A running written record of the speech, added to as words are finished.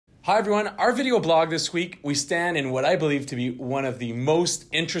Hi everyone, our video blog this week, we stand in what I believe to be one of the most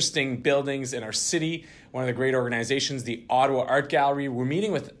interesting buildings in our city, one of the great organizations, the Ottawa Art Gallery. We're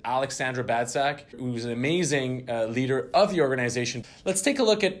meeting with Alexandra Badsack, who's an amazing leader of the organization. Let's take a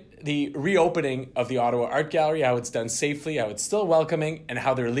look at the reopening of the Ottawa Art Gallery, how it's done safely, how it's still welcoming, and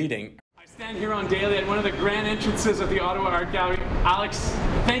how they're leading. I stand here on Daly at one of the grand entrances of the Ottawa Art Gallery. Alex,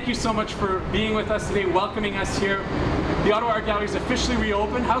 thank you so much for being with us today, welcoming us here. The Ottawa Art Gallery is officially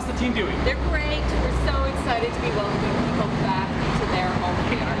reopened. How's the team doing? They're great. We're so excited to be welcoming people back to their home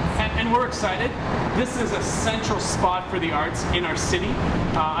for the arts. And we're excited. This is a central spot for the arts in our city.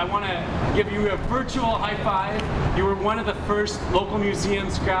 I want to give you a virtual high five. You were one of the first local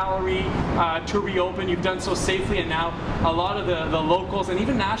museums, gallery to reopen. You've done so safely, and now a lot of the locals and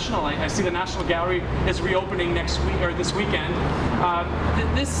even national. I see the National Gallery is reopening next week or this weekend.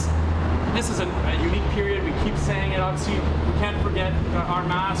 This is a unique period. We keep saying it. Obviously, we can't forget our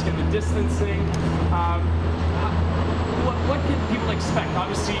mask and the distancing. What can people expect?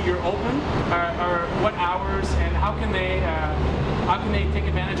 Obviously, you're open. Or what hours and how can they take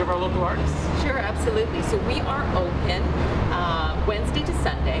advantage of our local artists? Sure, absolutely. So we are open Wednesday to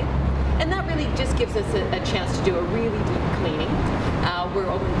Sunday, and that really just gives us a chance to do a really deep cleaning. We're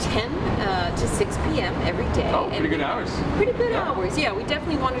open 10 to 6 p.m. every day. Oh, pretty good hours. Pretty good hours, yeah. We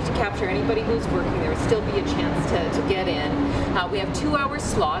definitely wanted to capture anybody who's working. There would still be a chance to get in. We have 2-hour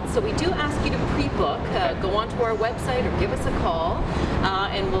slots, so we do ask you to pre-book. Go onto our website or give us a call,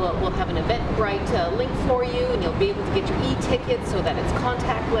 and we'll have an Eventbrite link for you, and you'll be able to get your e-ticket so that it's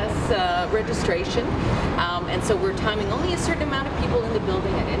contactless registration. And so we're timing only a certain amount of people in the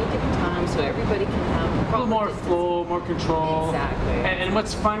building at any given time, so everybody can have a little more flow, more control. Exactly. And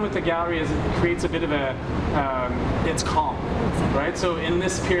what's fun with the gallery is it creates a bit of a, it's calm, right? So in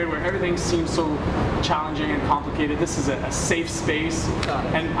this period where everything seems so challenging and complicated, this is a safe space.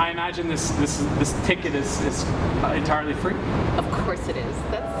 And I imagine this ticket is entirely free. Of course it is.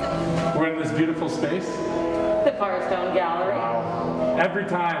 We're in this beautiful space. The Firestone Gallery. Wow. Every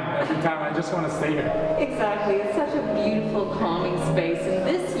time, I just want to stay here. Exactly. It's such a beautiful, calming space. And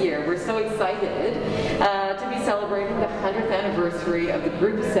this year, we're so excited to be celebrating the 100th anniversary of the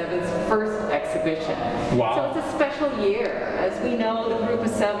Group of Seven's first exhibition. Wow. So it's a special year. As we know, the Group of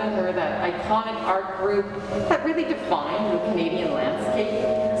Seven were that iconic art group that really defined the Canadian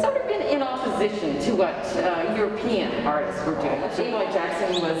landscape, sort of in opposition to what European artists were doing. Levi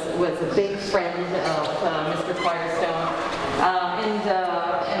Jackson was a big friend of Mr. Firestone,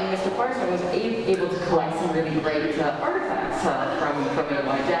 and Mr. Firestone was able to collect some really great artifacts from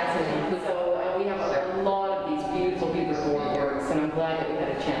Levi Jackson. So we have a lot of these beautiful board works, and I'm glad that we had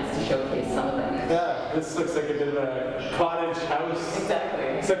a chance to showcase some of them. Yeah, this looks like a bit of a cottage house.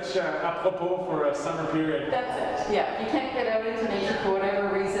 Exactly. Such apropos for a summer period. That's it. Yeah, if you can't get out into nature for whatever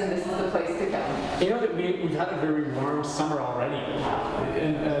reason, this is the place to come. You know that we've had a very warm summer already.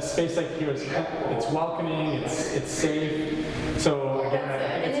 In a space like here, it's welcoming, it's safe. So again,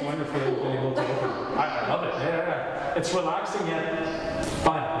 I think it's wonderful that you've been able to open. I love it. Yeah. It's relaxing yet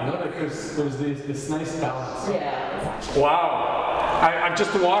fun. You know, like there's this nice balance. Yeah. Wow. I've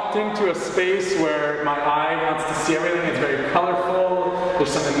just walked into a space where my eye wants to see everything. It's very colorful.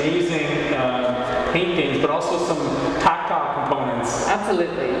 There's some amazing paintings, but also some tactile components.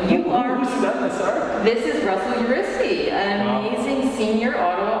 Absolutely. Who's done this art? This is Russell Uristi, an amazing senior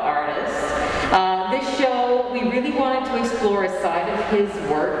Ottawa artist. This show, we really wanted to explore a side of his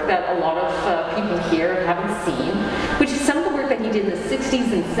work that a lot of people here haven't seen, which is some of the work that he did in the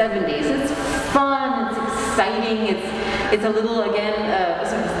 60s and 70s. It's fun, it's exciting, it's a little, again,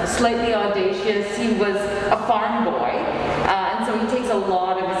 sort of slightly audacious. He was a farm boy, and so he takes a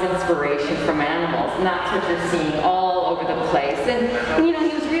lot of his inspiration from animals, and that's what you're seeing all over the place. And you know,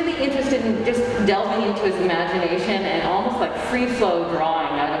 he was really interested in just delving into his imagination and almost like free-flow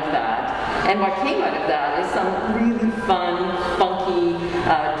drawing out of that. And what came out of that is some really fun, funky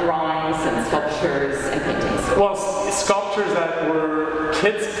drawings and sculptures and paintings. Well, sculptures that were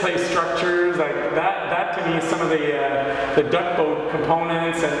kids' play structures, like that to me is some of the duck boat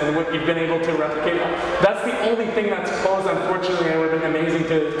components and what you've been able to replicate. That's the only thing that's closed, unfortunately. It would have been amazing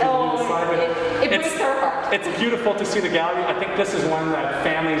to do the slide. It breaks our heart. It's beautiful to see the gallery. I think this is one that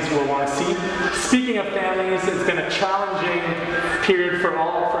families will want to see. Speaking of families, it's been a challenging period for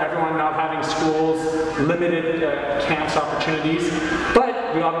everyone not having schools, limited camps opportunities.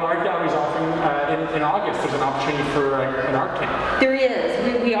 But the Ottawa Art Gallery is offering, in August, there's an opportunity for an art camp. There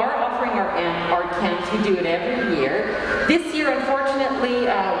is. We are offering our art camps. We do it every year. This year, unfortunately,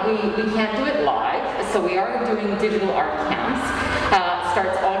 we can't do it live, so we are doing digital art camps.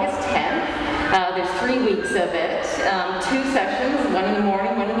 Starts August 10th. There's 3 weeks of it, 2 sessions, one in the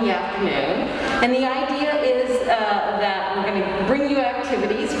morning, one in the And the idea is that we're going to bring you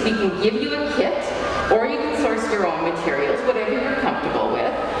activities. We can give you a kit, or you can source your own materials, whatever you're comfortable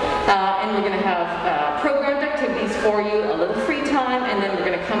with. And we're going to have programmed activities for you, a little free time, and then we're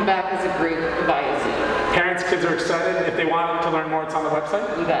going to come back as a group via Zoom. Parents, kids are excited. If they want to learn more, it's on the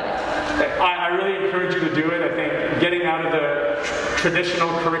website. You got it. I really encourage you to do it. I think getting out of the traditional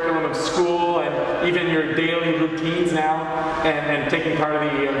curriculum of school and even your daily routines now and taking part of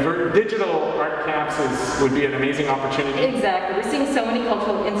the digital art camps would be an amazing opportunity. Exactly. We're seeing so many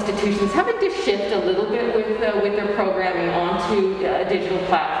cultural institutions having to shift a little bit with their programming onto a digital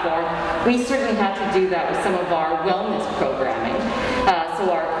platform. We certainly had to do that with some of our wellness programming. So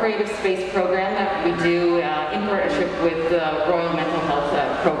our creative space program that we do in partnership with the Royal Mental Health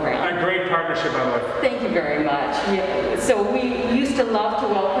Program. A great partnership, by the way. Thank you very much. Yeah. So we used to love to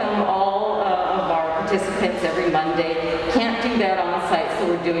welcome all of our participants every Monday. Can't do that on site, so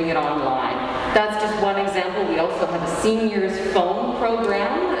we're doing it online. That's just one example. We also have a seniors phone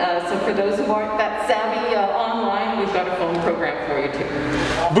program. So for those who aren't that savvy online, we've got a phone program for you too.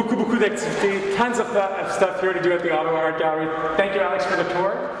 Beaucoup d'activités, tons of stuff here to do at the Ottawa Art Gallery. Thank you, Alex, for the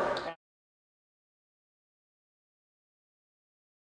tour.